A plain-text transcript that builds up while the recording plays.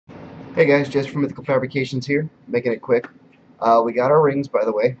Hey guys, Jess from Mythical Fabrications here, making it quick. We got our rings, by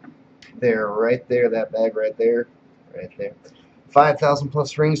the way. They're right there, that bag right there, right there. 5,000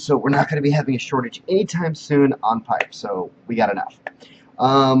 plus rings, so we're not going to be having a shortage anytime soon on pipe, so we got enough.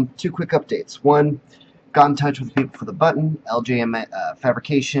 Two quick updates. One, got in touch with the people for the button, LJM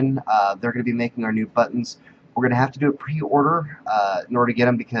Fabrication. They're going to be making our new buttons. We're going to have to do a pre-order in order to get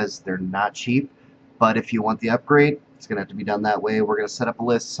them because they're not cheap. But if you want the upgrade, it's going to have to be done that way. We're going to set up a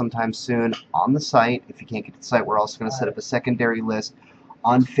list sometime soon on the site. If you can't get to the site, we're also going to set up a secondary list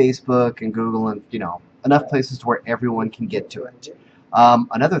on Facebook and Google and, enough places to where everyone can get to it.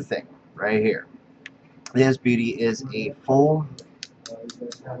 Another thing right here. This beauty is a full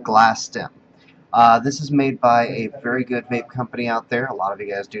glass stem. This is made by a very good vape company out there. A lot of you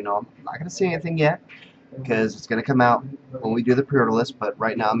guys do know them. I'm not going to say anything yet because it's going to come out when we do the pre-order list, but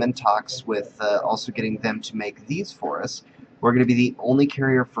right now I'm in talks with also getting them to make these for us. We're going to be the only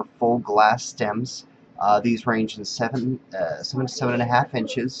carrier for full glass stems. These range in 7 to 7.5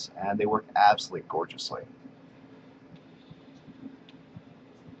 inches, and they work absolutely gorgeously.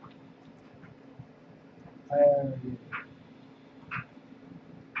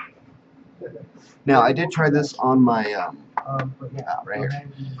 Now, I did try this on my, right here,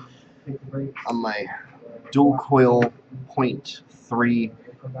 on my dual coil 0.3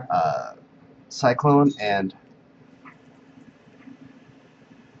 Cyclone, and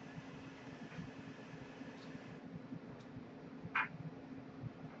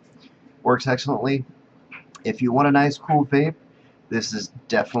works excellently. If you want a nice cool vape, this is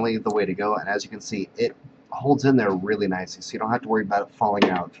definitely the way to go, and as you can see, it holds in there really nicely, so you don't have to worry about it falling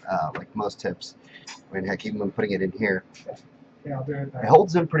out like most tips. I mean, heck, even when putting it in here, it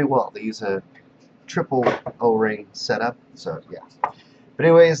holds in pretty well. They use a triple O-ring setup, so yeah. But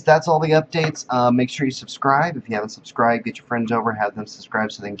anyways, that's all the updates. Make sure you subscribe. If you haven't subscribed, get your friends over, have them subscribe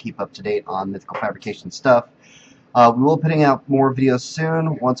so they can keep up to date on Mythical Fabrication stuff. We will be putting out more videos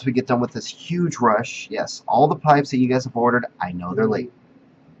soon once we get done with this huge rush. Yes, all the pipes that you guys have ordered, I know they're late.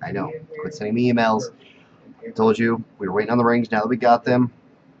 I know. Quit sending me emails. I told you, we were waiting on the rings. Now that we got them,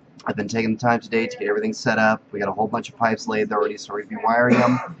 I've been taking the time today to get everything set up. We got a whole bunch of pipes laid already, so we're going to be wiring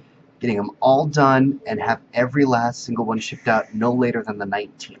them, getting them all done, and have every last single one shipped out no later than the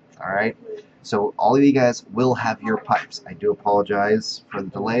 19th, alright? So all of you guys will have your pipes. I do apologize for the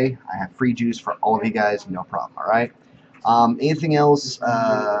delay. I have free juice for all of you guys, no problem, alright? Anything else,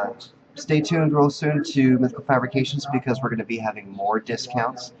 stay tuned real soon to Mythical Fabrications because we're going to be having more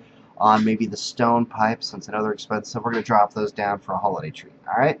discounts on maybe the stone pipes since I know they're expensive. We're going to drop those down for a holiday treat,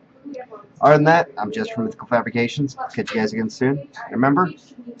 alright? Other than that, I'm just from Mythical Fabrications. I'll catch you guys again soon. And remember,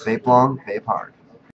 vape long, vape hard.